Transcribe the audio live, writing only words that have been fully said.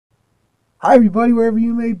Hi, everybody, wherever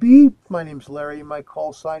you may be. My name's Larry. My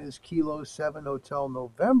call sign is Kilo 7 Hotel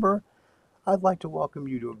November. I'd like to welcome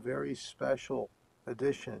you to a very special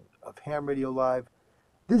edition of Ham Radio Live.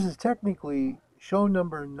 This is technically show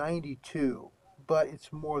number 92, but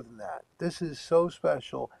it's more than that. This is so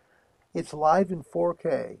special. It's live in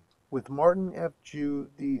 4K with Martin F Jue,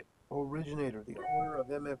 the originator, the owner of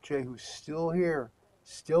MFJ, who's still here,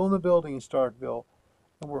 still in the building in Starkville,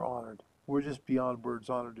 and we're honored. We're just beyond words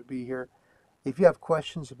honored to be here. If you have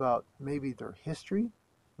questions about maybe their history,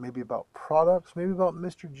 maybe about products, maybe about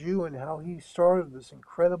Mr. Jue and how he started this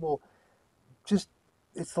incredible, just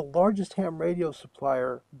it's the largest ham radio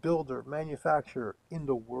supplier, builder, manufacturer in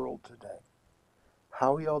the world today.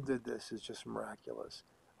 How he all did this is just miraculous.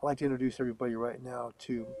 I'd like to introduce everybody right now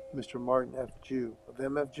to Mr. Martin F. Jue of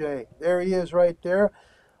MFJ. There he is right there,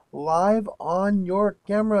 live on your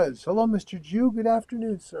cameras. Hello, Mr. Jue. Good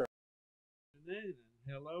afternoon, sir. Afternoon, and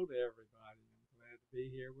hello to everybody. I'm glad to be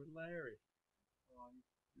here with Larry. Oh,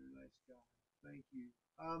 you're a nice guy. Thank you.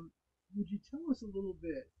 Would you tell us a little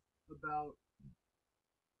bit about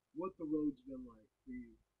what the road's been like for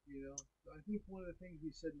you? You know, I think one of the things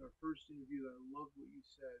we said in our first interview that I loved what you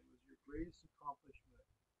said was your greatest accomplishment.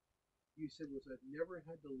 You said was I've never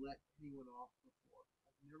had to let anyone off before.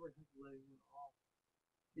 I've never had to let anyone off.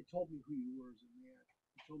 It told me who you were as a man.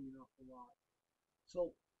 It told me an awful lot.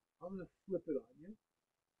 So I'm gonna flip it on you.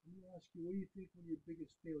 I'm gonna ask you, what do you think one of your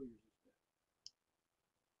biggest failures has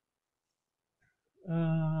been?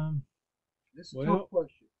 Um, This is a tough well,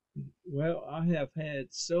 question. well, I have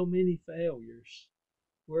had so many failures.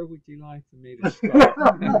 Where would you like for me to start?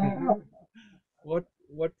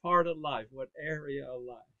 What part of life? What area of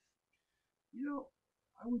life? You know,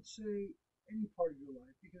 I would say any part of your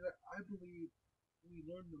life because I believe we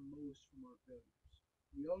learn the most from our failures.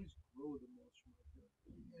 We always grow the most from our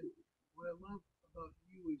failures. And what I love about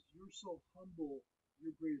you is you're so humble.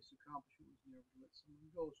 Your greatest accomplishment was never to let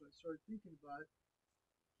someone go. So I started thinking about it.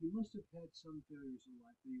 You must have had some failures in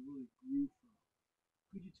life that you really grew from.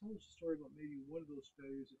 Could you tell us a story about maybe one of those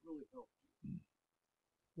failures that really helped you?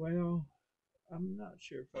 Well, I'm not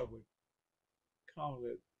sure if I would call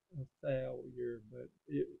it a failure, but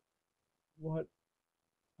what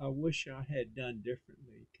I wish I had done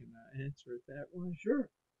differently. Can I answer it that way? Sure.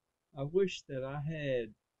 I wish that I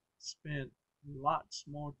had spent lots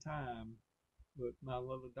more time with my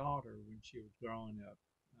little daughter when she was growing up.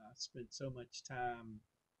 I spent so much time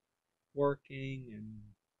working and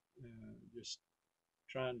just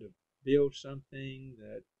trying to build something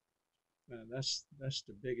that that's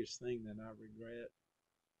the biggest thing that I regret.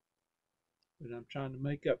 But I'm trying to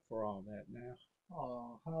make up for all that now.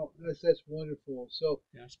 Oh, how that's wonderful. So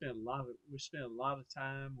Yeah, we spent a lot of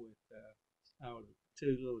time with our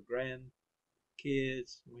two little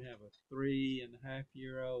grandkids. We have a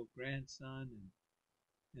 3.5-year old grandson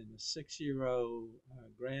and a 6-year old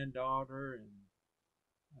granddaughter, and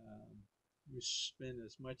um, we spend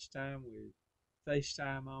as much time with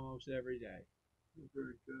FaceTime almost every day.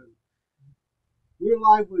 very good. We're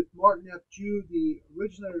live with Martin F. Jue, the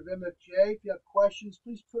originator of MFJ. If you have questions,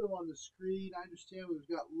 please put them on the screen. I understand we've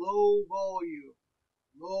got low volume,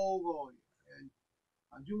 and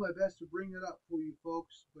I'll do my best to bring it up for you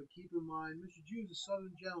folks. But keep in mind, Mr. Jue is a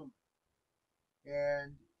Southern gentleman,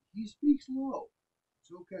 and he speaks low.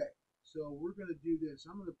 It's okay. So we're going to do this.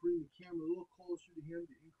 I'm going to bring the camera a little closer to him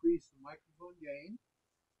to increase the microphone gain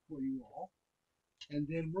for you all. And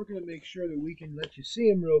then we're going to make sure that we can let you see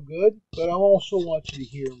him real good, but I also want you to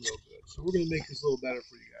hear him real good. So we're going to make this a little better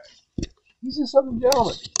for you guys. He's a Southern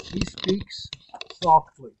gentleman. He speaks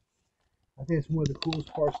softly. I think it's one of the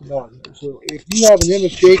coolest parts about him. So if you have an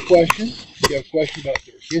MFJ question, if you have a question about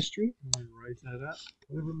their history, I'm going to raise that up.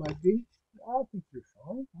 whatever it might be, I think you're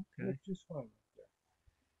fine. Okay. That's just fine right there.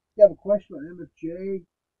 If you have a question about MFJ,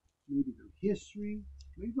 maybe their history,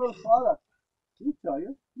 maybe about a product, he'll tell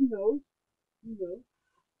you. He knows. He knows.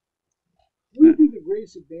 What do you think the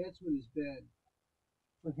greatest advancement has been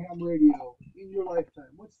for ham radio in your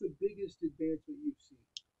lifetime? What's the biggest advancement you've seen?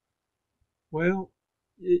 Well,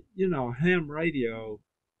 ham radio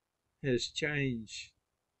has changed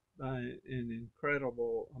by an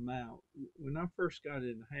incredible amount. When I first got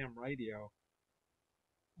into ham radio,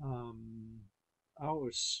 um, I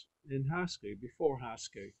was in high school, before high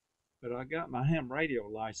school, but I got my ham radio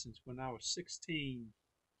license when I was 16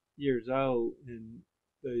 years old. And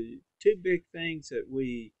the two big things that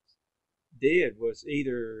we did was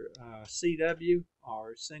either CW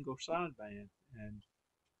or single sideband. And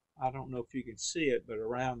I don't know if you can see it, but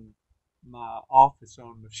around my office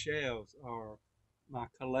on the shelves are my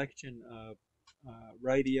collection of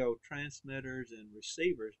radio transmitters and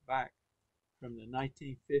receivers back from the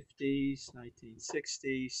 1950s,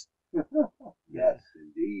 1960s. Yes,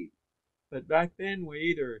 indeed. But back then we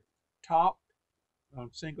either talked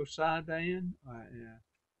on single sideband,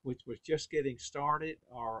 which was just getting started,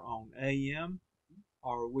 or on AM,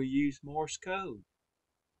 or we used Morse code.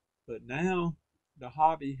 But now the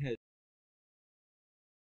hobby has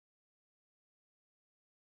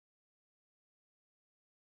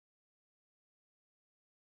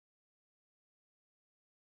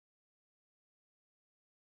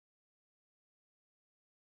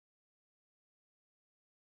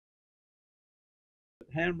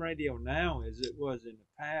ham radio now, as it was in the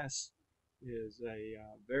past, is a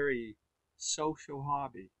very social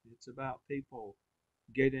hobby. It's about people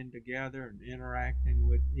getting together and interacting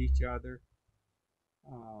with each other.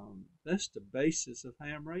 That's the basis of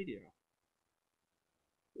ham radio.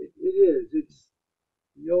 It is. It's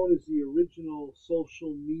known as the original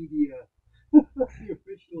social media. The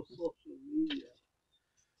original social media.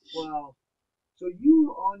 Wow. So you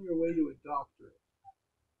were on your way to a doctorate.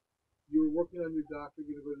 You were working on your doctorate,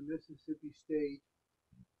 going to go to Mississippi State,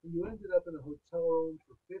 and you ended up in a hotel room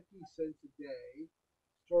for 50 cents a day,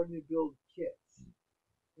 starting to build kits.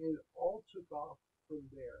 And it all took off from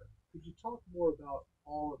there. Could you talk more about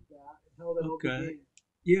all of that and how that all Okay. began?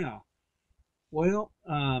 Yeah. Well,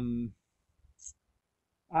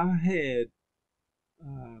 I had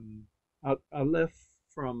I left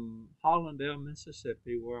from Hollandale,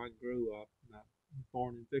 Mississippi, where I grew up. I was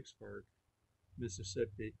born in Vicksburg,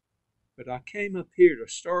 Mississippi. But I came up here to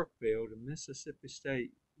Starkville, to Mississippi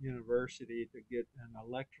State University, to get an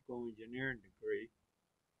electrical engineering degree.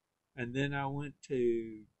 And then I went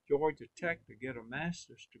to Georgia Tech to get a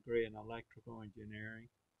master's degree in electrical engineering.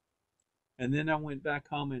 And then I went back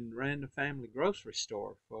home and ran the family grocery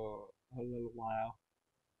store for a little while.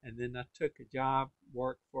 And then I took a job,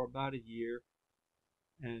 worked for about a year.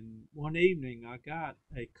 And one evening I got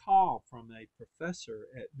a call from a professor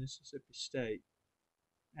at Mississippi State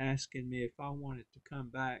asking me if I wanted to come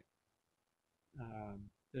back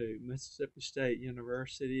to Mississippi State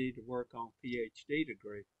University to work on a PhD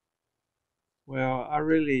degree. Well, I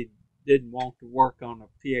really didn't want to work on a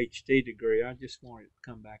PhD degree. I just wanted to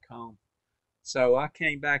come back home. So I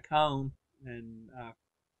came back home and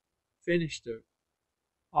finished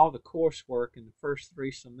all the coursework in the first 3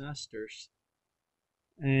 semesters.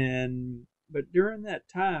 But during that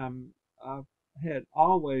time, I had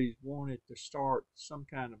always wanted to start some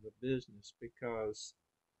kind of a business because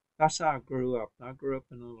that's how I grew up. I grew up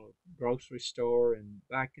in a little grocery store, and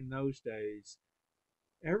back in those days,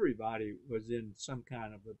 everybody was in some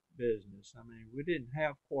kind of a business. I mean, we didn't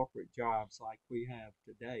have corporate jobs like we have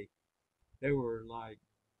today. They were like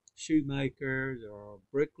shoemakers or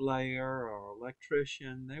bricklayer or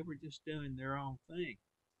electrician. They were just doing their own thing.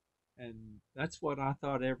 And that's what I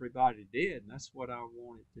thought everybody did, and that's what I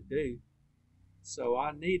wanted to do. So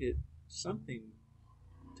I needed something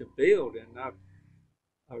to build, and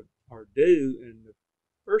or do. And the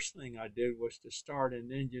first thing I did was to start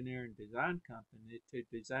an engineering design company to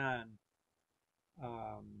design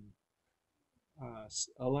um,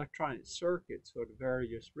 electronic circuits for the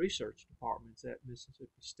various research departments at Mississippi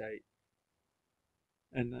State.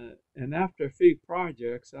 And after a few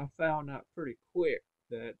projects, I found out pretty quick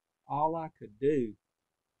that all I could do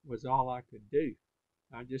was all I could do.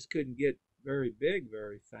 I just couldn't get very big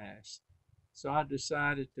very fast. So I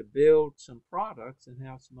decided to build some products and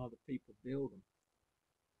have some other people build them.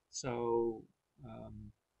 So,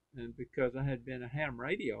 um, and because I had been a ham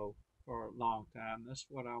radio for a long time, that's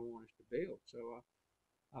what I wanted to build. So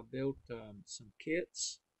I built some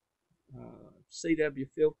kits, CW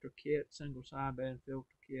filter kit, single sideband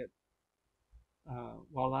filter kit,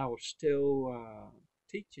 while I was still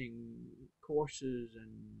teaching courses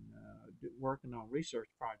and working on research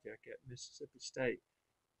project at Mississippi State.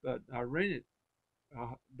 But I rented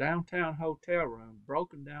a downtown hotel room,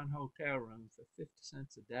 broken down hotel room for 50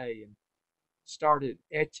 cents a day, and started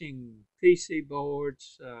etching PC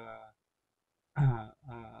boards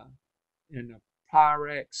in a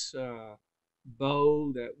Pyrex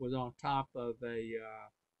bow that was on top of a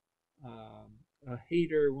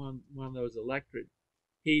heater, one of those electric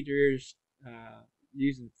heaters,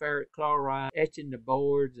 using ferric chloride, etching the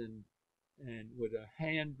boards and with a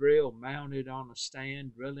hand drill mounted on a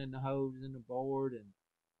stand, drilling the holes in the board and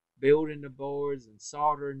building the boards and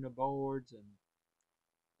soldering the boards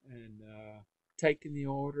and taking the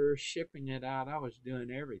order, shipping it out. I was doing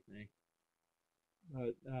everything.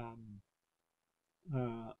 But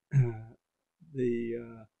uh,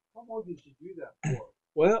 the How long did you do that for?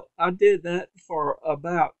 Well, I did that for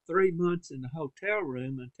about 3 months in the hotel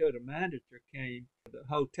room until the manager came to the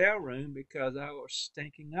hotel room because I was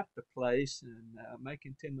stinking up the place and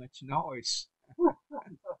making too much noise. Wow.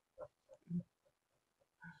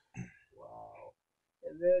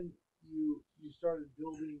 And then you started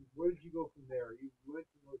building. Where did you go from there? You went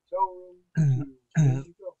from the hotel room to where did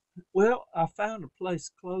you go? Well, I found a place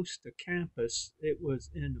close to campus. It was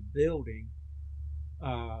in a building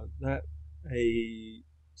that a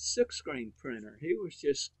six screen printer. He was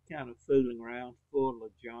just kind of fooling around, full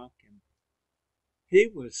of junk, and he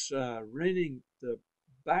was renting the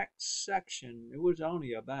back section. It was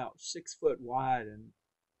only about 6 foot wide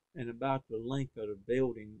and about the length of the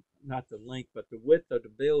building, not the length, but the width of the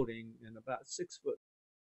building, and about 6 foot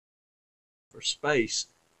for space.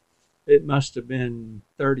 It must have been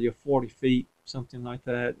 30 or 40 feet, something like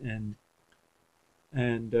that, and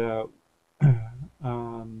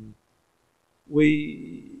um,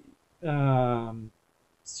 we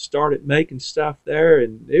started making stuff there,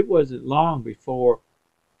 and it wasn't long before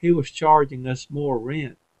he was charging us more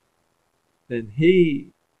rent than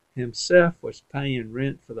he himself was paying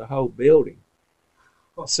rent for the whole building.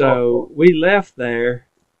 So we left there,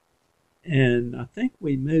 and I think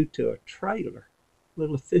we moved to a trailer, a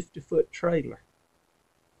little 50-foot trailer,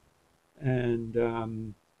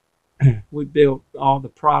 and we built all the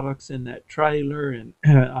products in that trailer, and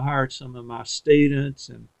I hired some of my students,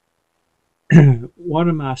 and one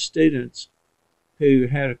of my students who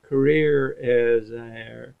had a career as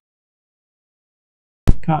a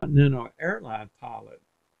continental airline pilot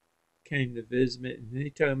came to visit me, and he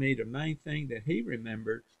told me the main thing that he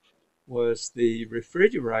remembered was the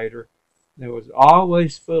refrigerator that was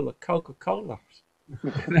always full of Coca-Colas.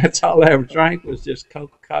 That's all I ever drank was just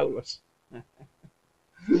Coca-Colas.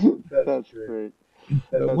 That's great.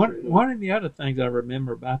 But That's one great. one of the other things I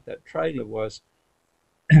remember about that trailer was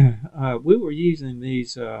we were using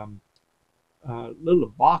these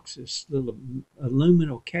little boxes, little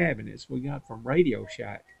aluminum cabinets we got from Radio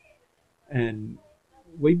Shack, and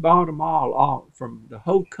we bought them all from the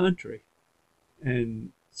whole country.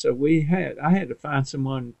 And so I had to find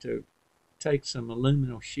someone to take some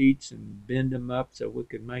aluminum sheets and bend them up so we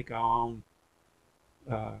could make our own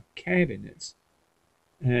cabinets.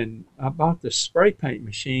 And I bought the spray paint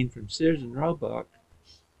machine from Sears and Roebuck.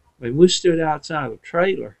 And we stood outside a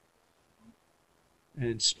trailer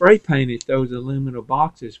and spray painted those aluminum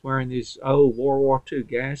boxes wearing these old World War II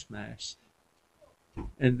gas masks.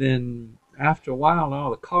 And then after a while,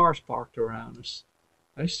 all the cars parked around us.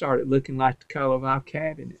 They started looking like the color of our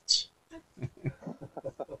cabinets.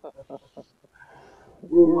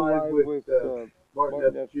 We're live with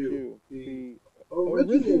Martin F Jue, the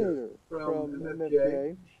originator from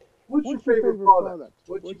MFJ. What's your favorite product?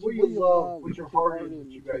 What do you love? What's your heart in that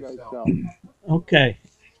you guys sell? Okay,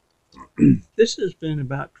 this has been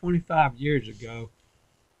about 25 years ago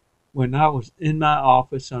when I was in my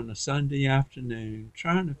office on a Sunday afternoon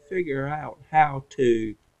trying to figure out how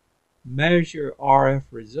to measure RF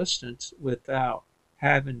resistance without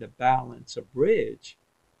having to balance a bridge.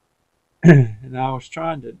 And I was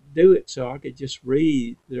trying to do it so I could just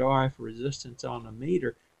read the RF resistance on a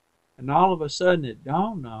meter. And all of a sudden it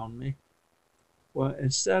dawned on me, well,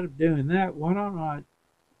 instead of doing that, why don't I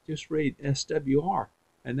just read SWR?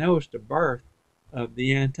 And that was the birth of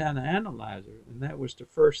the antenna analyzer. And that was the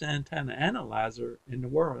first antenna analyzer in the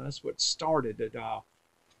world. That's what started it all.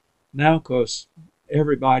 Now, of course,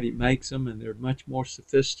 everybody makes them and they're much more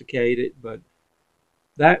sophisticated, but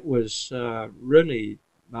that was really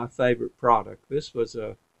my favorite product. This was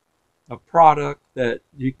a product that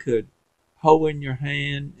you could hold in your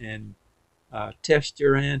hand and test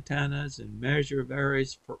your antennas and measure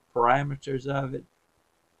various parameters of it.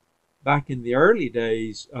 Back in the early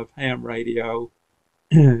days of ham radio,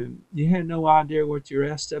 you had no idea what your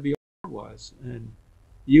SWR was, and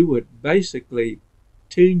you would basically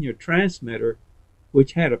tune your transmitter,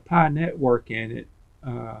 which had a pi network in it,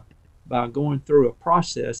 by going through a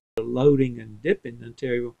process of loading and dipping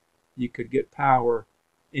until you could get power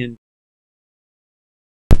in.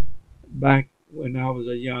 Back when I was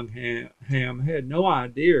a young ham, I had no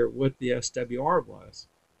idea what the SWR was.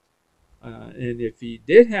 And if you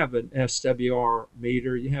did have an SWR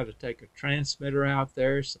meter, you had to take a transmitter out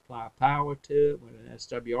there, supply power to it with an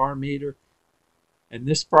SWR meter. And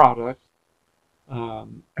this product,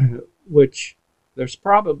 um, which there's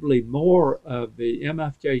probably more of the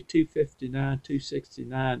MFJ 259,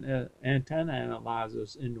 269 antenna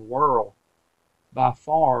analyzers in the world by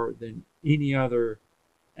far than any other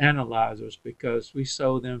analyzers because we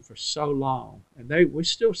sold them for so long, and we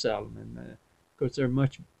still sell them, and because they're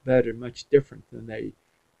much better, much different than they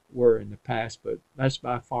were in the past, but that's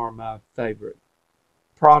by far my favorite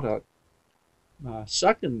product. My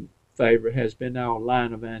second favorite has been our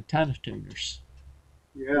line of antenna tuners.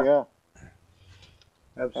 Yeah, Yeah,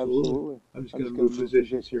 absolutely. absolutely. I'm just I'm going just to going move to move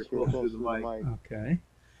positions here positions here closer to closer the to the mic. mic. Okay.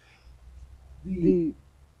 The The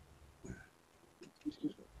excuse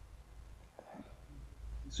me.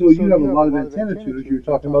 So So you have a you have a lot of lot of antenna antenna tuners. You were tuners. You were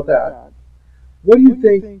talking about talking about that. that. What do you What do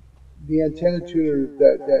you think think the the antenna antenna tuners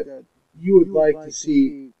tuners that that you would you would like to like to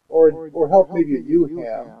see, see, or or help help maybe a maybe a new new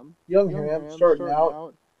ham, ham, young young ham ham starting starting out,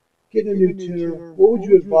 out, getting a getting new a new tuner? tuner? What would What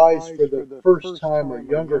you would you advise advise for for the the first first time or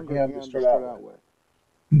time or younger younger ham to ham to start start out out with? with?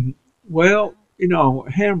 Well,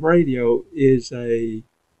 ham radio is a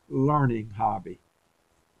learning hobby,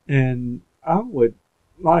 and I would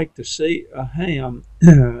like to see a ham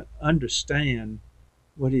understand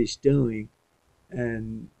what he's doing,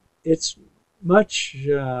 and it's much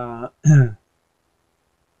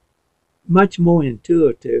much more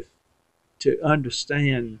intuitive to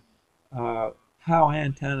understand uh, how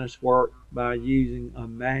antennas work by using a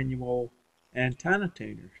manual antenna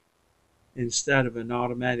tuner instead of an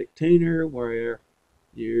automatic tuner where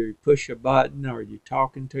you push a button or you're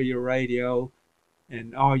talking to your radio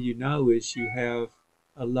and all you know is you have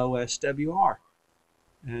a low SWR.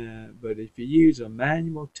 But if you use a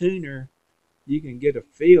manual tuner, you can get a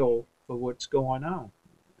feel for what's going on.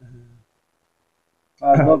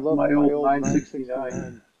 I I loved loved my my old old 969.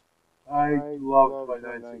 969. I I loved my loved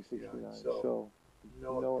my 969, 969, so so I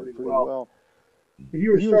know it know it pretty pretty well. well. If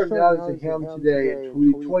you were If you were starting starting out as out a as a ham ham today in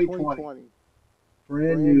today in 2020, 2020,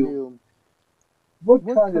 brand brand new, new, what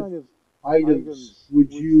what kind of kind of items items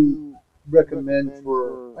would would you you recommend recommend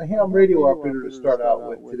for for a a ham ham radio radio operator to operator to start start out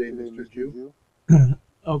out with with today, today, Mr. Mr. Jew? Jew?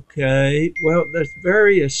 Okay, well, there's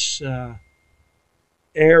various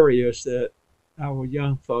areas that our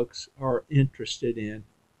young folks are interested in.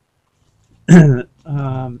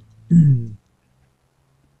 um,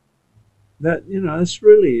 that's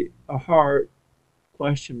really a hard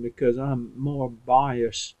question because I'm more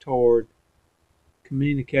biased toward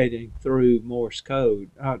communicating through Morse code.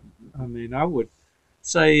 I mean, I would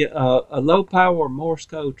say a low power Morse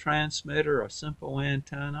code transmitter, a simple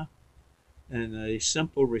antenna, and a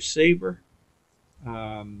simple receiver.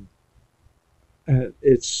 Um,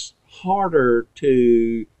 it's harder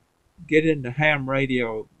to get into ham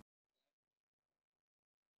radio.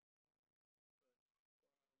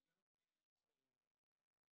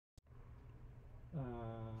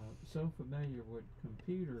 So familiar with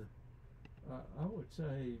computer, I would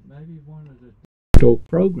say maybe one of the digital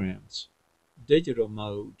programs, digital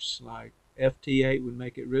modes like FT8 would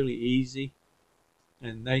make it really easy,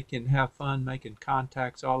 and they can have fun making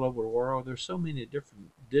contacts all over the world. There's so many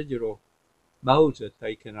different digital modes that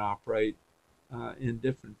they can operate in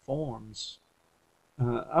different forms.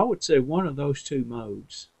 I would say one of those two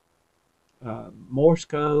modes, Morse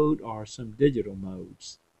code or some digital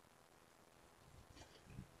modes.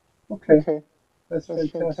 Okay, Okay, that's that's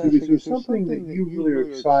fantastic. Is fantastic. there Is there something that something that you you really are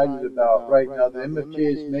really are excited excited about about right right now that now that MFJ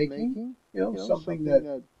MFJ is is making? making? You know, You know, something something that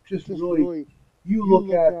that just just really really you you look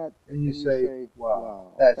look at at and you and you say, say, wow,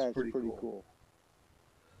 wow, that's that's pretty pretty cool. cool.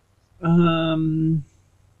 Um,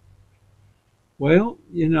 well,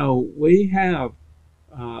 we have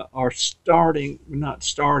are starting, not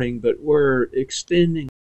starting, but we're extending.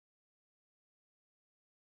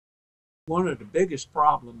 One of the biggest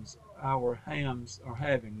problems our hams are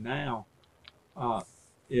having now uh,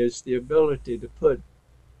 is the ability to put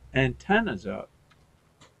antennas up.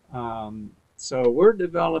 So we're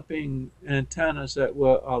developing antennas that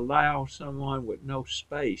will allow someone with no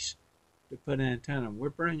space to put an antenna. We're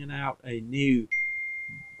bringing out a new,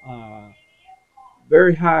 uh,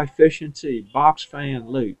 very high efficiency box fan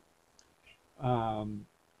loop. Um,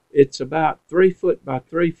 it's about 3 foot by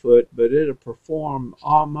 3 foot, but it'll perform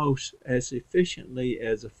almost as efficiently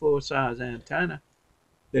as a full size antenna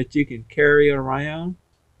that you can carry around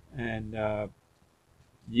and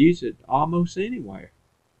use it almost anywhere.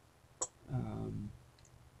 Um,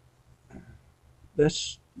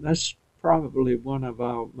 that's probably one of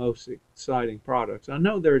our most exciting products. I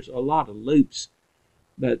know there's a lot of loops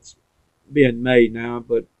that's being made now,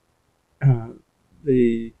 but uh,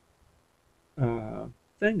 the uh,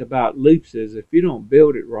 thing about loops is if you don't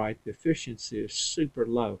build it right, the efficiency is super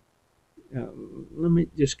low. Uh, Let me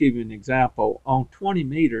just give you an example. On 20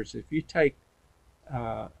 meters, if you take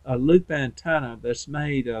a loop antenna that's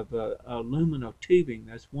made of aluminum tubing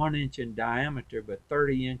that's 1 inch in diameter but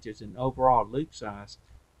 30 inches in overall loop size,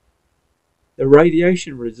 the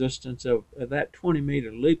radiation resistance of that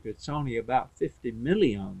 20-meter loop, it's only about 50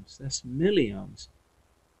 milliohms. That's milliohms.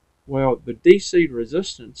 Well, the DC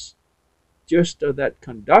resistance just of that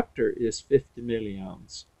conductor is 50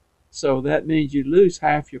 milliohms. So that means you lose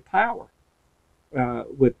half your power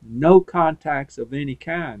with no contacts of any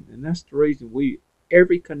kind. And that's the reason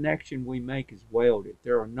every connection we make is welded.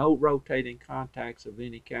 There are no rotating contacts of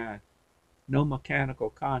any kind, no mechanical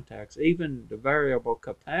contacts. Even the variable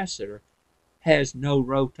capacitor has no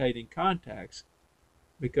rotating contacts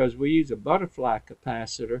because we use a butterfly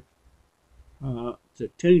capacitor to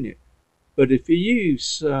tune it. But if you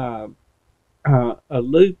use a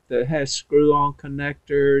loop that has screw-on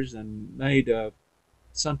connectors and made of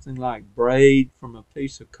something like braid from a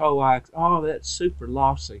piece of coax, all that's super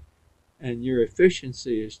lossy, and your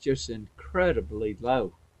efficiency is just incredibly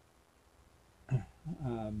low.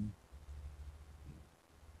 Um,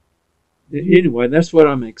 anyway, that's what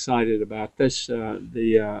I'm excited about. This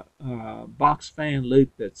the box fan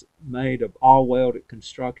loop that's made of all welded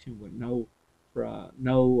construction with no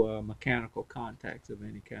mechanical contacts of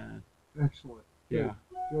any kind. Excellent. Yeah.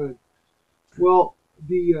 Good. Good. Well,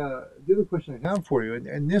 the other question I have for you,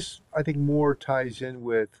 and this I think more ties in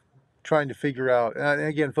with trying to figure out. And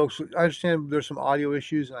again, folks, I understand there's some audio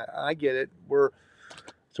issues, and I get it.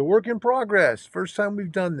 It's a work in progress. First time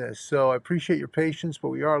we've done this, so I appreciate your patience. But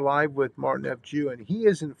we are live with Martin F Jue, and he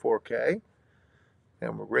is in 4K,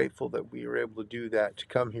 and we're grateful that we were able to do that to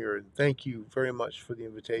come here. And thank you very much for the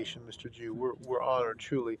invitation, Mr. Jue. We're honored,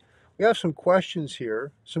 truly. We have some questions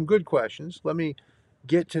here, some good questions. Let me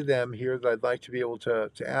get to them here that I'd like to be able to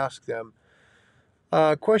ask them.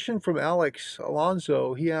 Question from Alex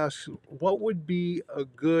Alonso. He asks, what would be a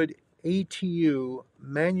good ATU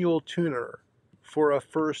manual tuner for a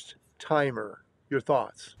first timer? Your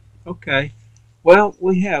thoughts? Okay. Well,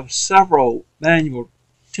 we have several manual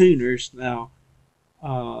tuners now.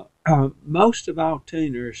 Most of our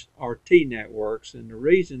tuners are T networks, and the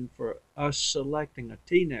reason for us selecting a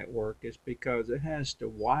T network is because it has the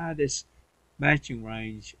widest matching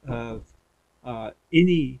range of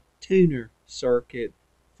any tuner circuit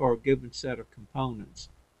for a given set of components.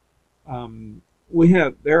 We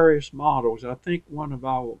have various models. I think one of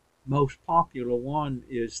our most popular one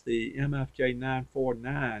is the MFJ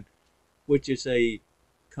 949, which is a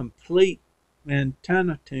complete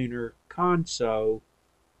antenna tuner console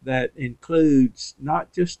that includes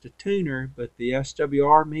not just the tuner but the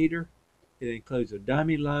SWR meter. It includes a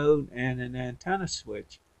dummy load and an antenna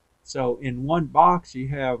switch. So in one box you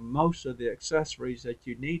have most of the accessories that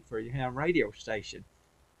you need for your ham radio station.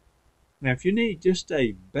 Now if you need just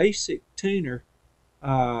a basic tuner,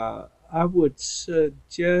 I would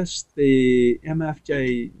suggest the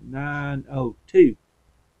MFJ 902,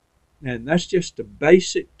 and that's just a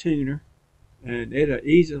basic tuner, and it'll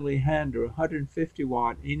easily handle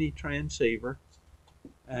 150-watt any transceiver.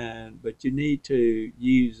 But you need to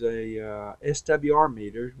use a SWR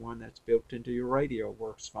meter, one that's built into your radio,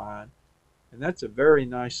 works fine, and that's a very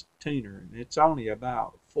nice tuner. And it's only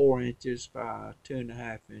about 4 inches by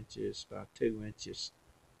 2.5 inches by 2 inches.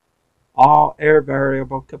 All air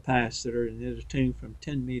variable capacitor, and it'll tune from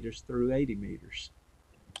 10 meters through 80 meters.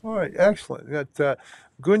 All right, excellent. We got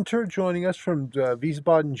Gunter joining us from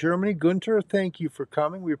Wiesbaden, Germany. Gunter, thank you for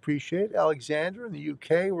coming. We appreciate it. Alexander in the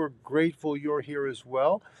UK, we're grateful you're here as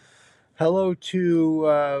well. Hello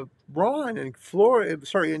to Ron in Florida.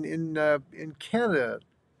 Sorry, in Canada,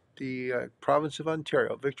 the province of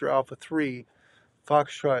Ontario. Victor Alpha 3,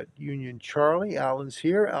 Foxtrot Union Charlie. Alan's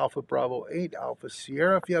here. Alpha Bravo 8, Alpha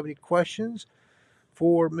Sierra. If you have any questions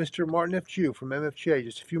for Mr. Martin F Jue from MFJ,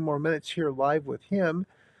 just a few more minutes here live with him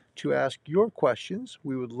to ask your questions.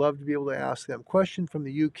 We would love to be able to ask them. Question from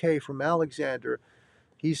the UK from Alexander.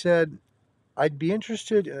 He said, I'd be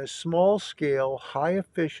interested in a small scale, high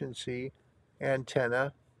efficiency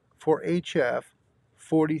antenna for HF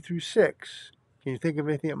 40 through 6. Can you think of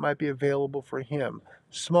anything that might be available for him?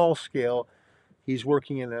 Small scale. He's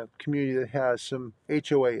working in a community that has some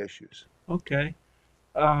HOA issues. Okay.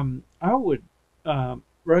 I would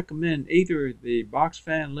recommend either the box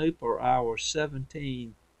fan loop or our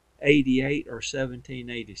 1788 or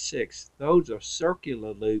 1786. Those are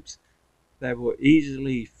circular loops that will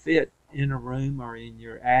easily fit in a room or in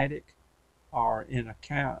your attic or in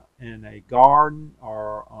a garden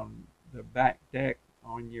or on the back deck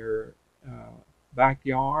on your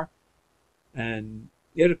backyard. And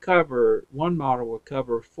it'll cover, one model will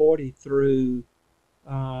cover 40 through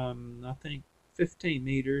I think 15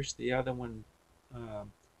 meters, the other one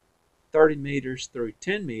 30 meters through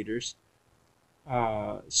 10 meters.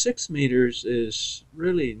 6 meters is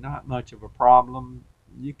really not much of a problem.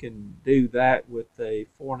 You can do that with a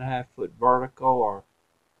 4.5 foot vertical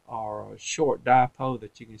or a short dipole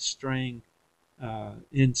that you can string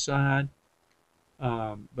inside.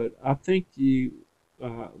 But I think you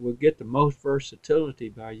will get the most versatility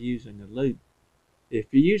by using a loop.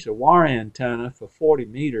 If you use a wire antenna for 40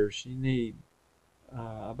 meters, you need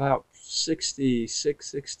about 66,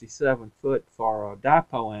 67 foot for a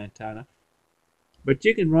dipole antenna. But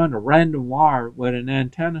you can run a random wire with an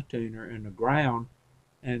antenna tuner in the ground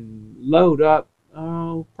and load up,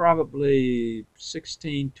 probably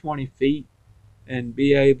 16, 20 feet and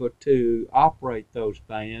be able to operate those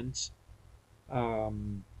bands.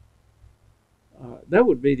 Um, that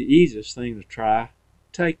would be the easiest thing to try.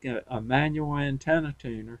 Take a manual antenna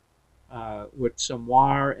tuner with some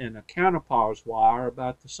wire and a counterpause wire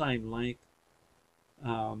about the same length,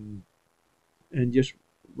 um, and just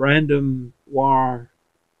random wire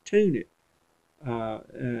tune it.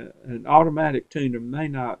 An automatic tuner may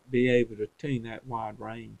not be able to tune that wide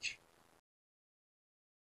range.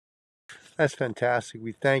 That's fantastic.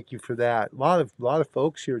 We thank you for that. A lot of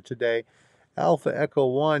folks here today. Alpha Echo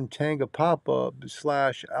 1 Tango Papa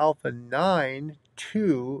slash Alpha 9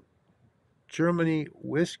 2 Germany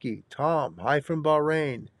Whiskey. Tom, hi from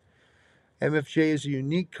Bahrain. MFJ is a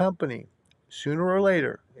unique company. Sooner or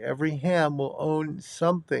later, every ham will own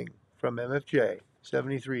something from MFJ.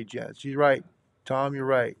 73 Jets. You're right. Tom, you're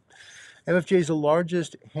right. MFJ is the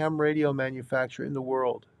largest ham radio manufacturer in the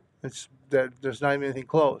world. There's not even anything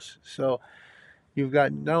close. So you've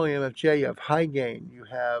got not only MFJ, you have High Gain, you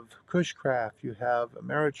have Cushcraft, you have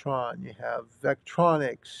Ameritron, you have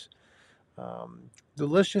Vectronics. The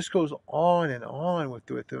list just goes on and on with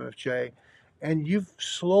MFJ. And you've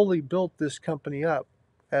slowly built this company up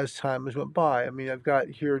as time has went by. I mean, I've got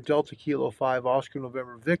here Delta Kilo 5 Oscar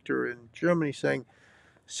November Victor in Germany saying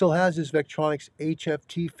still has his Vectronics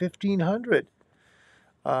HFT 1500.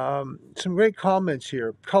 Some great comments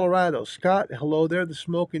here. Colorado, Scott, hello there, the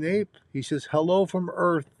Smoking Ape. He says, hello from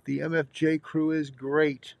Earth. The MFJ crew is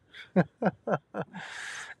great.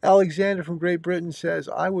 Alexander from Great Britain says,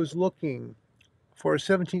 I was looking for a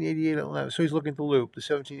 1788 11. So he's looking at the loop, the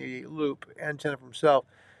 1788 loop antenna for himself.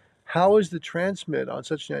 How is the transmit on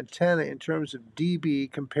such an antenna in terms of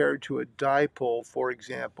dB compared to a dipole, for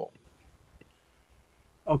example?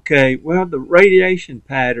 Okay, well, the radiation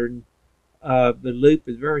pattern of the loop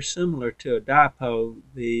is very similar to a dipole.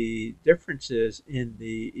 The difference is in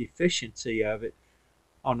the efficiency of it.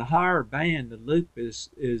 On the higher band, the loop is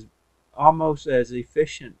almost as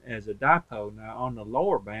efficient as a dipole. Now, on the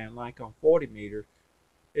lower band, like on 40 meter,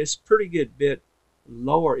 it's pretty good bit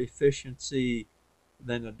lower efficiency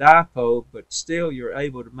than a dipole, but still you're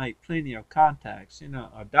able to make plenty of contacts. You know,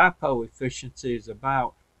 a dipole efficiency is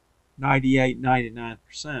about 98,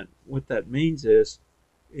 99%. What that means is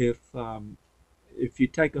if you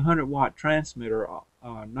take a 100-watt transmitter,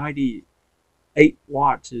 98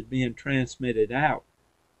 watts is being transmitted out.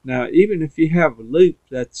 Now, even if you have a loop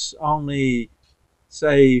that's only,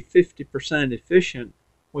 say, 50% efficient,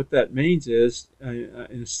 what that means is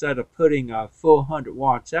instead of putting a full 100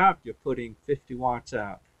 watts out, you're putting 50 watts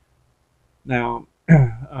out. Now,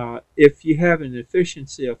 if you have an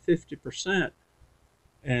efficiency of 50%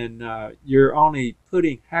 and you're only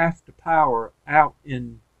putting half the power out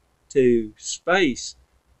into space,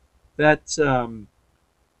 that's uh,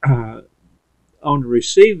 on the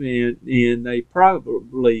receiving end, they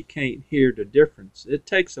probably can't hear the difference. It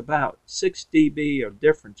takes about 6 dB of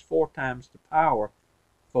difference, 4 times the power,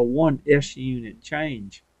 for one S unit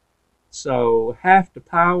change. So half the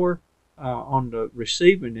power on the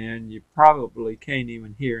receiving end, you probably can't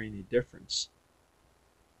even hear any difference.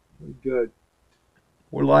 Very good.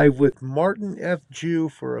 We're live with Martin F Jue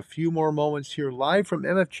for a few more moments here, live from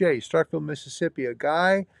MFJ, Starkville, Mississippi.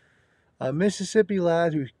 A Mississippi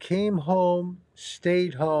lad who came home,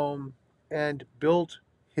 stayed home, and built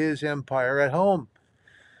his empire at home.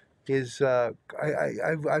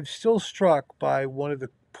 I'm still struck by one of the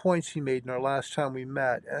points he made in our last time we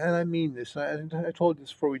met, and I mean this. And I told you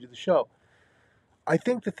this before we did the show. I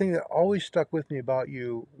think the thing that always stuck with me about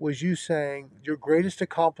you was you saying your greatest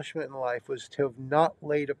accomplishment in life was to have not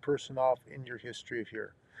laid a person off in your history of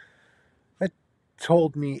here. That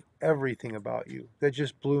told me everything about you. That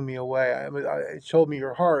just blew me away. It told me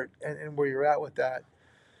your heart and where you're at with that.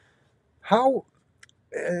 How,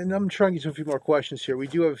 and I'm trying to get to a few more questions here. We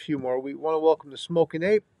do have a few more. We want to welcome the Smoking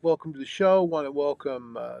Ape. Welcome to the show. Want to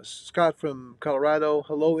welcome Scott from Colorado.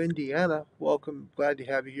 Hello, Indiana. Welcome. Glad to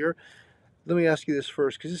have you here. Let me ask you this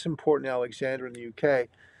first, because it's important, Alexander, in the UK.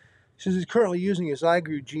 Since he's currently using a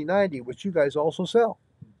Zygu G90, which you guys also sell.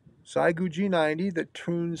 Zygu G90 that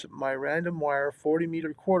tunes my random wire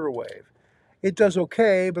 40-meter quarter wave. It does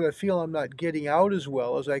okay, but I feel I'm not getting out as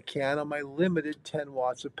well as I can on my limited 10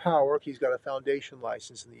 watts of power. He's got a foundation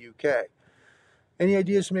license in the UK. Any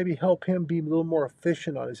ideas to maybe help him be a little more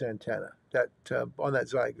efficient on his antenna, on that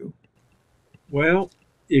Zygu? Well,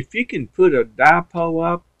 if you can put a dipole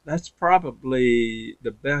up, that's probably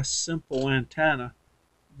the best simple antenna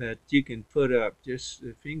that you can put up. Just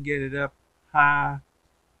if you can get it up high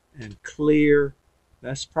and clear,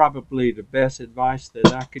 that's probably the best advice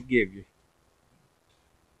that I could give you.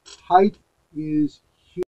 Height is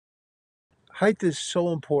huge. Height is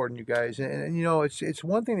so important, you guys. And you know, it's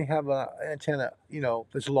one thing to have an antenna, you know,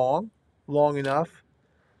 that's long enough,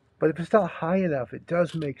 but if it's not high enough, it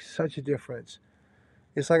does make such a difference.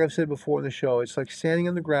 It's like I've said before in the show. It's like standing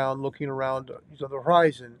on the ground, looking around the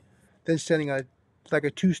horizon, then standing on like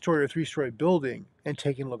a two-story or three-story building and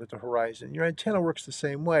taking a look at the horizon. Your antenna works the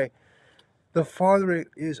same way. The farther it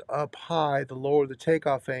is up high, the lower the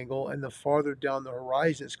takeoff angle, and the farther down the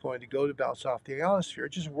horizon it's going to go to bounce off the ionosphere.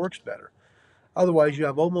 It just works better. Otherwise, you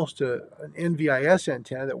have almost an NVIS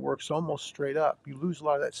antenna that works almost straight up. You lose a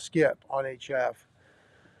lot of that skip on HF.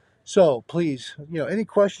 So please, you know, any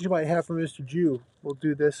questions you might have for Mr. Jue, we'll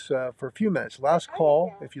do this for a few minutes. Last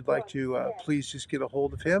call. If you'd like to please just get a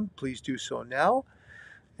hold of him, please do so now.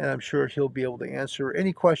 And I'm sure he'll be able to answer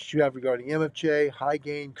any questions you have regarding MFJ, high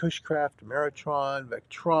gain, Cushcraft, Ameritron,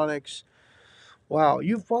 Vectronics. Wow,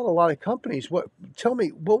 you've bought a lot of companies. Tell me,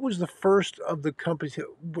 what was the first of the companies?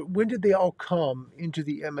 When did they all come into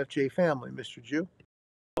the MFJ family, Mr. Jue?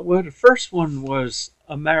 Well, the first one was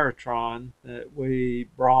a Ameritron that we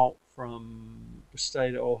brought from the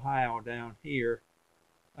state of Ohio down here.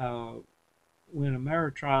 Uh, when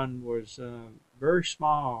Ameritron was very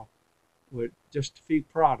small with just a few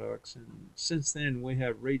products, and since then we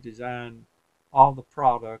have redesigned all the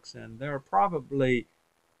products, and there are probably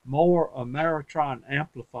more Ameritron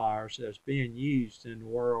amplifiers that's being used in the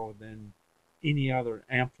world than any other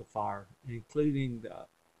amplifier, including the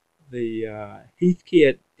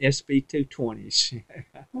Heathkit SB220s.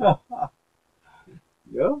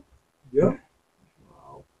 Yeah, yeah.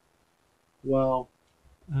 Wow. Well,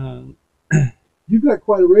 um, you've got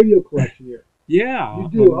quite a radio collection here. yeah. You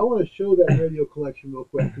do. I want to show that radio collection real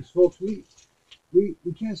quick because, folks, we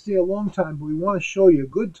can't stay a long time, but we want to show you a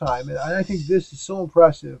good time. And I think this is so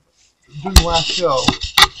impressive. During the last show,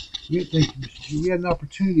 thank you, Mr. Jue, we had an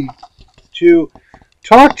opportunity to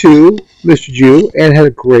talk to Mr. Jue and had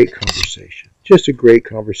a great conversation. Just a great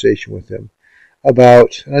conversation with him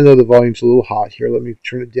about, I know the volume's a little hot here. Let me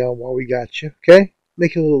turn it down while we got you, okay?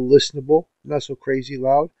 Make it a little listenable, not so crazy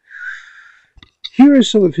loud. Here is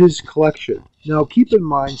some of his collection. Now, keep in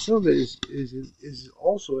mind, some of it is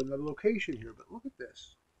also in another location here, but look at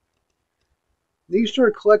this. Now, you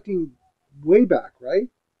started collecting way back, right?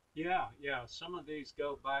 Yeah, yeah. Some of these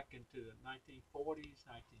go back into the 1940s,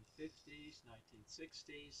 1950s,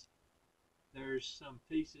 1960s. There's some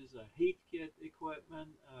pieces of Heathkit equipment,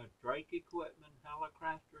 Drake equipment,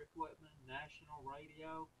 Helicrafter equipment, National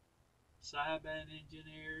Radio, Sideband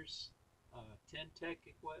engineers, Tech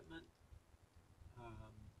equipment,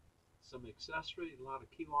 um, some accessories, a lot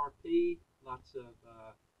of QRP, lots of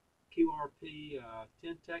QRP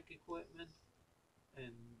Tech equipment,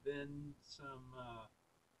 and then some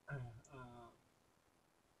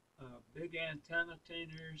big antenna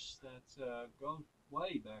tuners that go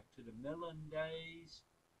way back to the Millen days.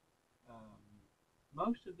 Um,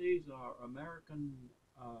 Most of these are American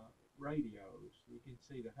radios. You can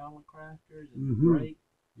see the Helicrafters and the Drake.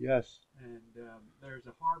 Yes. And there's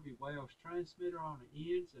a Harvey Wells transmitter on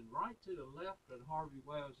the ends, and right to the left of the Harvey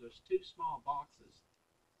Wells, there's two small boxes.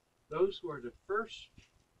 Those were the first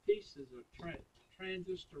pieces of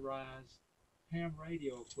transistorized ham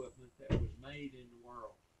radio equipment that was made in the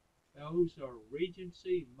world. Those are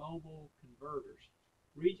Regency mobile converters.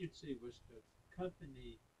 Regency was the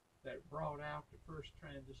company that brought out the first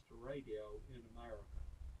transistor radio in America.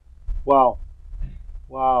 Wow.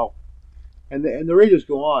 Wow. And the radios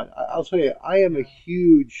go on. I'll tell you, I am a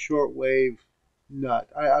huge shortwave nut.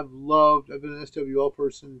 I've been an SWL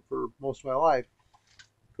person for most of my life.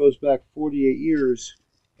 It goes back 48 years.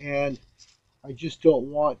 And I just don't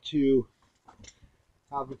want to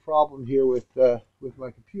have a problem here with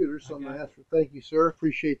my computer. So I'm going to ask for thank you, sir.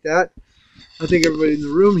 Appreciate that. I think everybody in the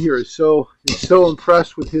room here is so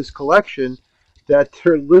impressed with his collection that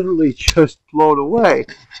they're literally just blown away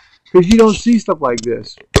because you don't see stuff like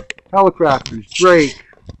this. Helicrafters, Drake,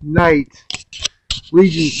 Knight,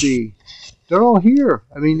 Regency, they're all here.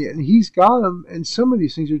 I mean, and he's got them, and some of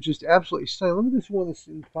these things are just absolutely stunning. Look at this one that's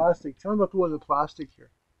in plastic. Tell me about the one in the plastic here.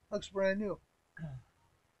 Looks brand new.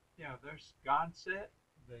 Yeah, there's Gonset.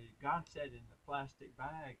 The Gonset in the plastic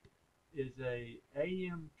bag is a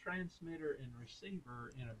AM transmitter and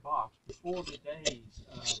receiver in a box before the days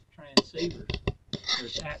of transceivers.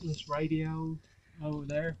 There's Atlas Radio over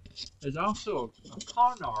there. There's also a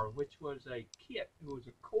Conar, which was a kit. It was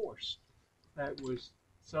a course that was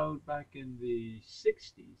sold back in the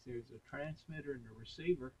 60s. There's a transmitter and a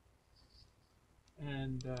receiver,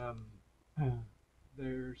 and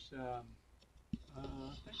there's I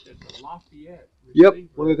think there's a Lafayette Yep, receiver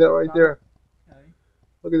look at at that the right top. there. Okay.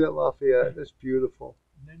 Look at that Lafayette. That's beautiful.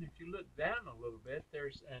 And then if you look down a little bit,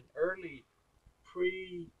 there's an early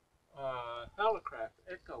pre Hallicraft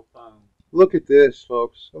Echo phone. Look at this,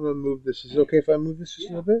 folks. I'm going to move this. Is it okay if I move this just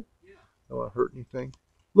a Yeah, little bit? yeah. I don't want to hurt anything.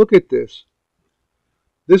 Look at this.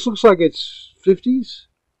 This looks like it's 50s,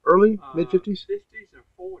 early, mid 50s. 50s or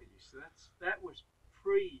 40s. So that was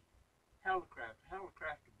pre Hallicraft.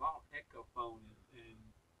 Hallicraft bought Echo phone and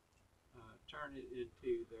turned it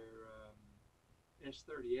into their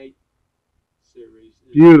S38 series.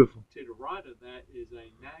 And Beautiful. to the right of that is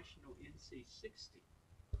a National NC60.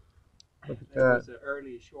 Look at That that. was the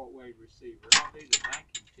early shortwave receiver. I'll do the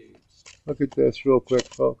Nike tubes. Look at this real quick,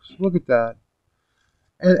 folks. Look at that.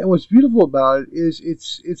 And what's beautiful about it is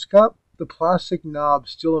it's got the plastic knob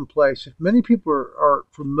still in place. If many people are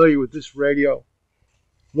familiar with this radio,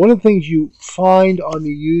 one of the things you find on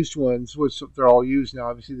the used ones, which they're all used now,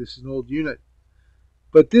 obviously this is an old unit,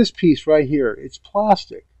 but this piece right here, it's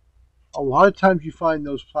plastic. A lot of times you find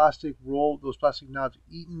those plastic knobs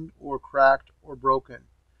eaten or cracked or broken.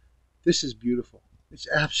 This is beautiful. It's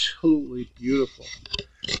absolutely beautiful.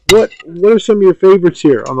 What are some of your favorites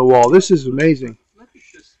here on the wall? This is amazing. Look at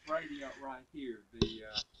this radio right here.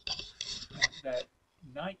 That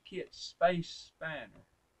Nike Space Spanner.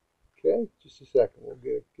 Okay, just a second. We'll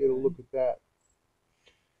get a look at that.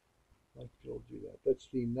 Like you'll do that. That's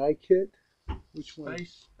the Nike. Which one?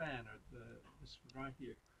 Space Spanner. This one right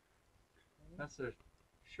here. That's a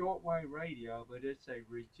shortwave radio, but it's a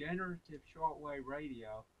regenerative shortwave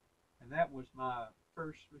radio, and that was my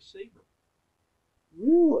first receiver.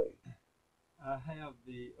 Really? I have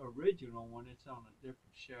the original one. It's on a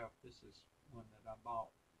different shelf. This is one that I bought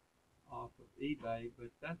off of eBay,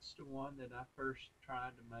 but that's the one that I first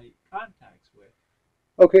tried to make contacts with.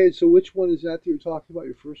 Okay, so which one is that you're talking about?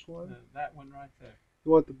 Your first one? That one right there. The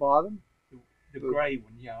one at the bottom? The gray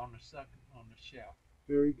one, yeah, on the shelf.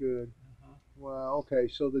 Very good. Uh-huh. Wow. Okay,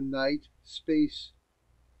 so the Night Space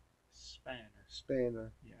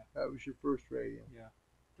Spanner. Yeah. That was your first radio. Yeah.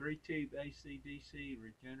 3-tube AC/DC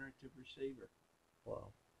regenerative receiver.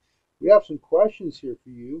 Wow. We have some questions here for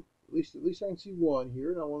you. At least I can see one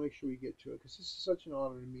here, and I want to make sure we get to it because this is such an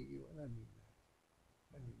honor to meet you, and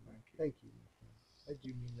I mean that. Thank you, my friend. I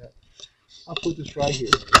do mean that. I'll put this right here,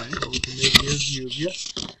 okay? So we can make a view of you.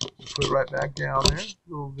 We'll put it right back down there. A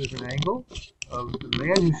little different angle of the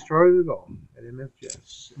man who started it all at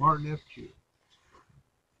MFJ, Martin F Jue.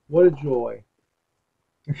 What a joy.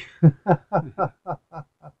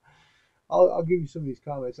 I'll give you some of these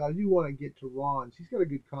comments. I do want to get to Ron's. He's got a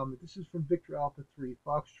good comment. This is from Victor Alpha 3,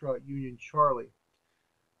 Foxtrot Union Charlie.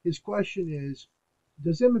 His question is,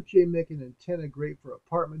 does MFJ make an antenna great for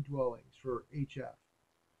apartment dwellings for HF?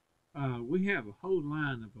 We have a whole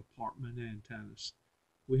line of apartment antennas.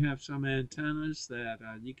 We have some antennas that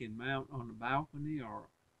you can mount on the balcony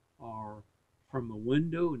or from a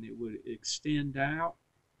window, and it would extend out.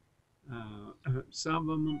 Some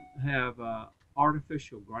of them have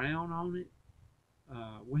artificial ground on it.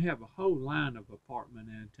 We have a whole line of apartment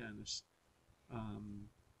antennas.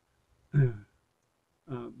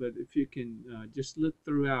 But if you can just look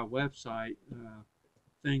through our website,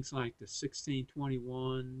 things like the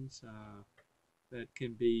 1621s that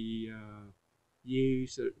can be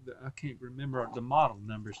used. I can't remember the model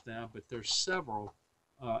numbers now, but there's several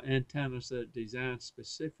antennas that are designed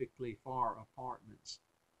specifically for apartments.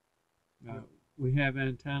 We have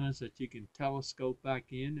antennas that you can telescope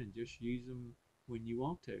back in and just use them when you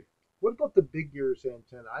want to. What about the big ears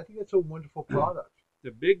antenna? I think that's a wonderful product.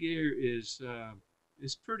 The big ear is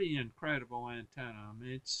pretty incredible antenna. I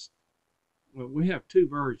mean, we have two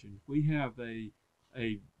versions. We have a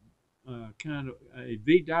kind of a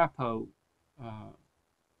V-dipole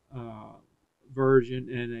version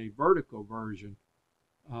and a vertical version.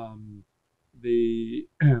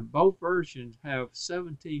 Both versions have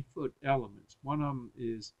 17-foot elements. One of them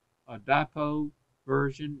is a dipole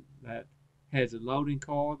version that has a loading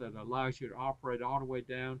coil that allows you to operate all the way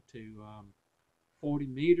down to 40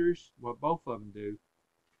 meters. Well, both of them do.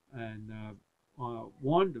 And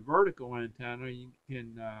the vertical antenna, you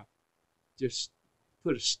can just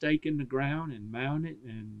put a stake in the ground and mount it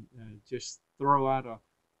and just throw out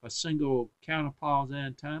a single counterpause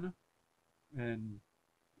antenna. And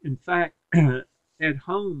in fact, at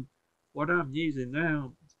home, what I'm using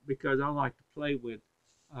now, because I like to play with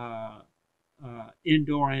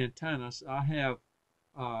indoor antennas, I have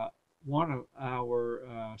one of our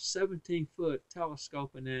 17-foot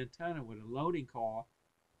telescoping antenna with a loading coil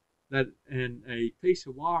that and a piece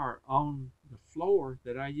of wire on the floor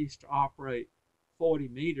that I used to operate 40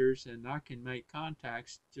 meters, and I can make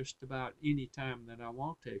contacts just about any time that I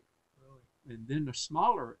want to. Really? And then a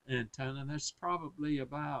smaller antenna that's probably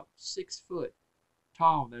about 6 foot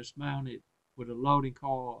tall that's mounted with a loading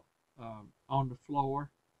coil on the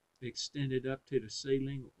floor, extended up to the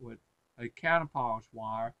ceiling with a counterpause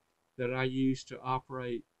wire that I use to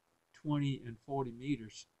operate 20 and 40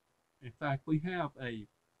 meters. In fact, we have a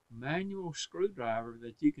manual screwdriver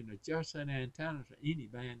that you can adjust that antenna to any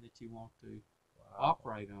band that you want to Wow.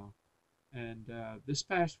 operate on. And this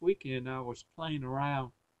past weekend, I was playing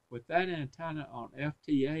around with that antenna on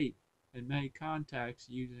FT8 and made contacts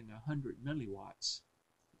using 100 milliwatts.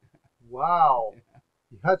 Wow.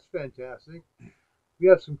 That's fantastic. We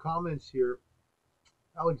have some comments here.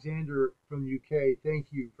 Alexander from UK,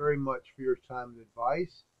 thank you very much for your time and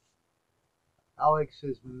advice. Alex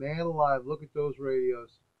says, man alive, look at those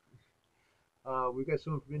radios. We've got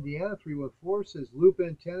someone from Indiana, 314, says, loop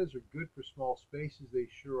antennas are good for small spaces. They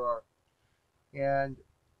sure are. And,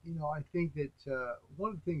 I think that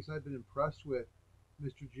one of the things I've been impressed with,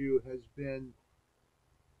 Mr. Jue, has been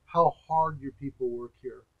how hard your people work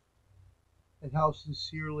here and how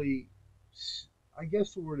sincerely, I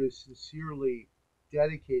guess the word is sincerely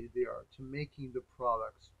dedicated they are to making the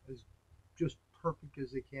products as just perfect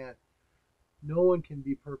as they can. No one can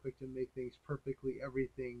be perfect and make things perfectly,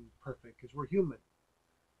 everything perfect, because we're human.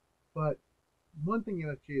 But one thing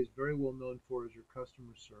MFJ is very well known for is your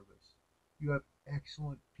customer service. You have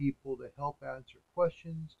excellent people to help answer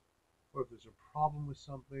questions, or if there's a problem with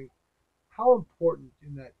something. How important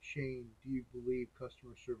in that chain do you believe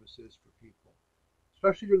customer service is for people,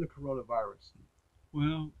 especially during the coronavirus?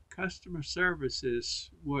 Well, customer service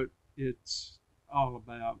is what it's all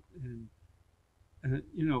about. And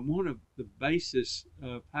one of the basis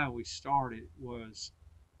of how we started was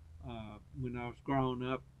when I was growing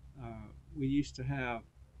up, we used to have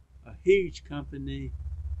a huge company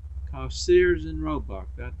called Sears and Roebuck.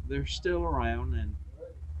 That they're still around,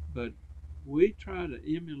 but we try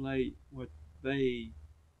to emulate what they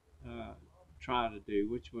uh, try to do,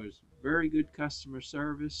 which was very good customer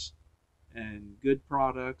service and good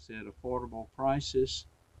products at affordable prices.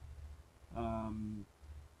 Um,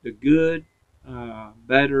 the good,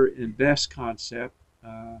 better, and best concept.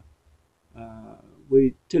 Uh,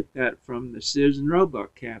 we took that from the Sears and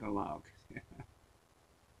Roebuck catalog.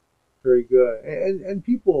 Very good. And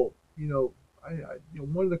people,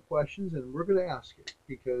 one of the questions, and we're going to ask it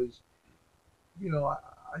because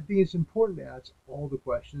I think it's important to ask all the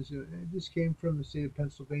questions. And this came from the state of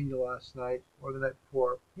Pennsylvania last night or the night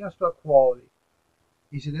before. He asked about quality.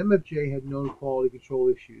 He said MFJ had known quality control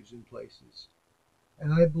issues in places.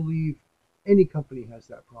 And I believe any company has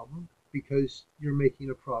that problem because you're making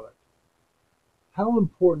a product. How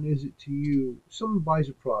important is it to you? Someone buys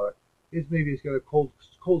a product. Maybe it's got a cold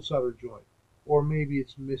solder joint, or maybe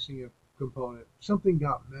it's missing a component. Something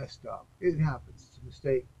got messed up. It happens. It's a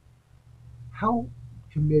mistake. How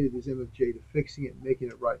committed is MFJ to fixing it and making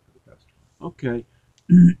it right for the customer? Okay.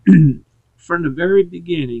 From the very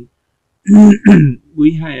beginning,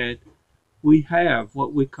 we had we have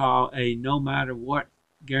what we call a no matter what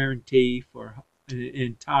guarantee for an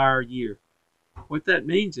entire year. What that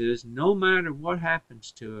means is no matter what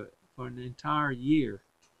happens to it for an entire year,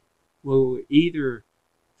 we'll either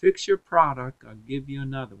fix your product or give you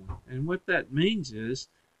another one. And what that means is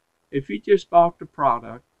if you just bought the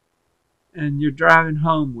product and you're driving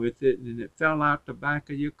home with it and it fell out the back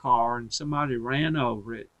of your car and somebody ran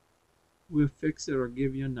over it, we'll fix it or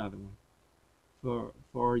give you another one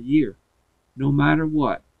for a year. No matter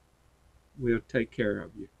what, we'll take care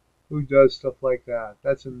of you. Who does stuff like that?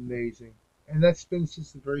 That's amazing. And that's been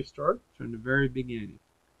since the very start? From the very beginning.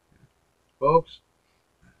 Folks,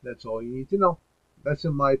 that's all you need to know. That's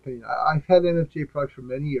in my opinion. I've had MFJ products for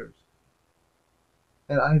many years,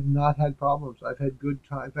 and I've not had problems. I've had good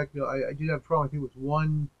time. In fact, I did have a problem, I think, with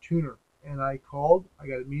one tuner, and I called. I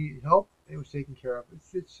got immediate help. And it was taken care of.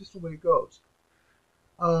 It's just the way it goes.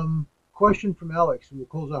 Question from Alex, and we'll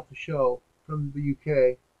close off the show from the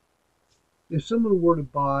UK. If someone were to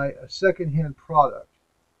buy a secondhand product,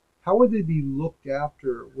 how would they be looked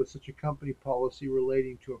after with such a company policy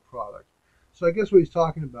relating to a product? So I guess what he's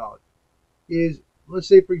talking about is, let's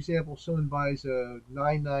say, for example, someone buys a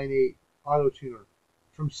 998 auto tuner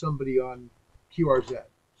from somebody on QRZ,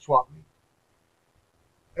 Swap Me,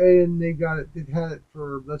 and they've had it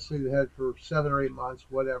for, let's say they had it for 7 or 8 months,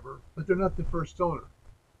 whatever, but they're not the first owner.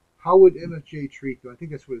 How would MFJ treat them? I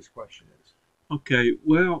think that's what his question is. Okay,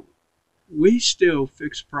 well, we still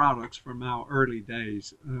fix products from our early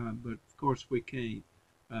days, but of course we can't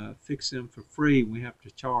fix them for free. We have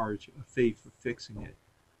to charge a fee for fixing it.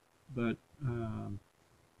 But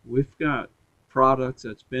we've got products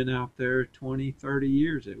that's been out there 20, 30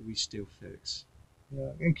 years that we still fix.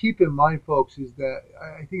 Yeah. And keep in mind, folks, is that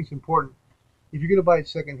I think it's important. If you're going to buy it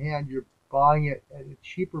secondhand, you're buying it at a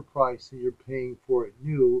cheaper price than you're paying for it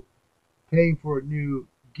new. Paying for it new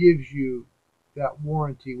gives you that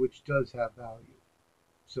warranty, which does have value.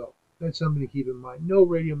 So that's something to keep in mind. No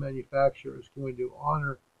radio manufacturer is going to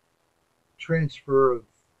honor transfer of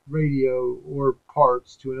radio or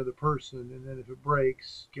parts to another person, and then if it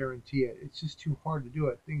breaks, guarantee it. It's just too hard to do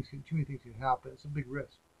it. Too many things can happen. It's a big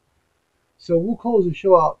risk. So we'll close the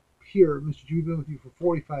show out here. Mr. Jue, we've been with you for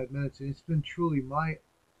 45 minutes, and it's been truly my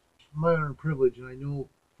honor and privilege, and I know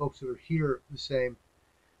folks that are here the same.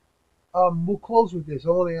 We'll close with this. I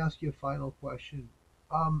want to ask you a final question.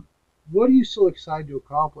 Um, what are you still excited to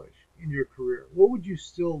accomplish in your career? What would you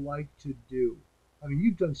still like to do? I mean,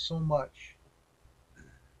 you've done so much.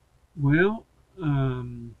 Well,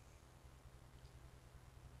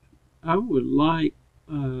 I would like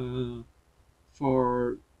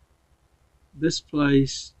for this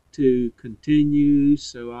place to continue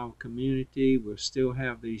so our community will still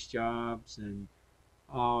have these jobs and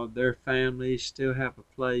their families still have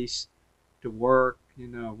a place to work. You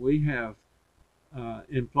know, we have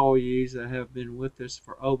employees that have been with us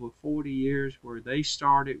for over 40 years where they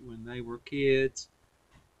started when they were kids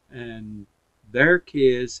and their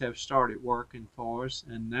kids have started working for us,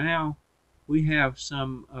 and now we have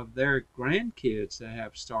some of their grandkids that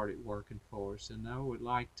have started working for us, and I would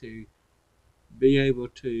like to be able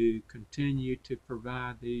to continue to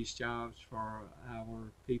provide these jobs for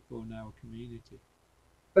our people in our community.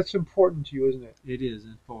 That's important to you, isn't it? It is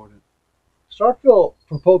important. Starkville,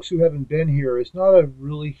 for folks who haven't been here, is not a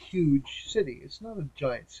really huge city. It's not a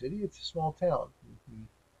giant city. It's a small town. Mm-hmm.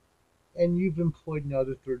 And you've employed now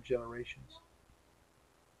to third generations.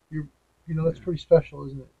 You're, that's Yeah, pretty special,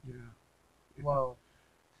 isn't it? yeah, yeah. Wow.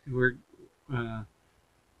 We're uh,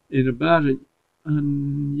 in about a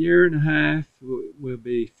year and a half. Will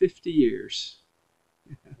be 50 years.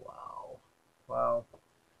 Wow. Wow.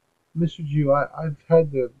 Mr. Jue, I've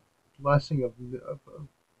had the blessing of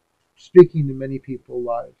speaking to many people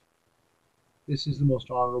live. This is the most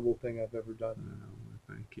honorable thing I've ever done.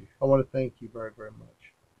 Thank you. I want to thank you very, very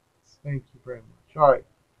much. Thank you very much. All right,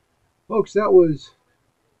 folks, that was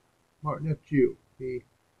Martin F Jue, the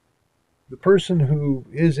person who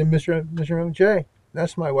is in Mr. MFJ.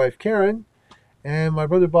 That's my wife Karen, and my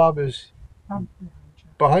brother Bob is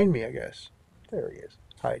behind me, I guess. There he is.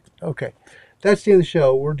 Hi. Okay. That's the end of the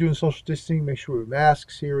show. We're doing social distancing. Make sure we have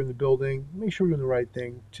masks here in the building. Make sure we're doing the right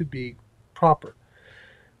thing to be proper.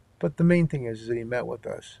 But the main thing is that he met with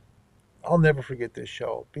us. I'll never forget this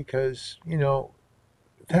show because,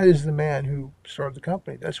 that is the man who started the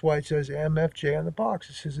company. That's why it says MFJ on the box.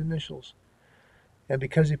 It's his initials. And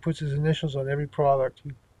because he puts his initials on every product,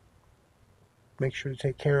 he makes sure to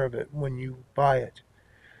take care of it when you buy it.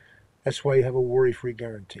 That's why you have a worry-free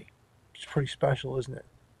guarantee. It's pretty special, isn't it?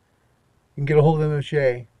 You can get a hold of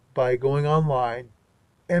MFJ by going online,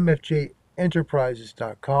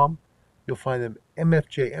 mfjenterprises.com. You'll find them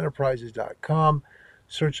mfjenterprises.com.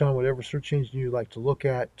 Search on whatever search engine you like to look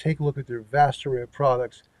at. Take a look at their vast array of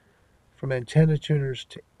products, from antenna tuners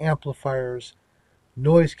to amplifiers,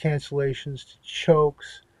 noise cancellations to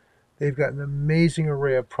chokes. They've got an amazing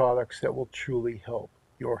array of products that will truly help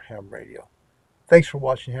your ham radio. Thanks for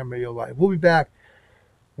watching Ham Radio Live. We'll be back.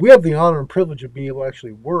 We have the honor and privilege of being able to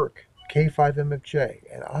actually work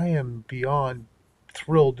K5MFJ, and I am beyond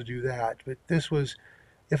thrilled to do that. But this was,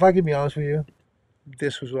 if I can be honest with you,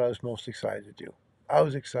 this was what I was most excited to do. I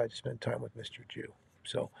was excited to spend time with Mr. Jue.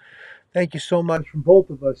 So thank you so much from both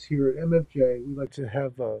of us here at MFJ. We'd like to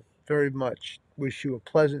have very much wish you a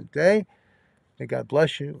pleasant day. May God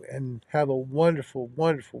bless you and have a wonderful,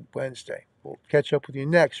 wonderful Wednesday. We'll catch up with you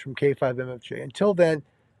next from K5MFJ. Until then,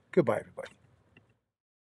 goodbye, everybody.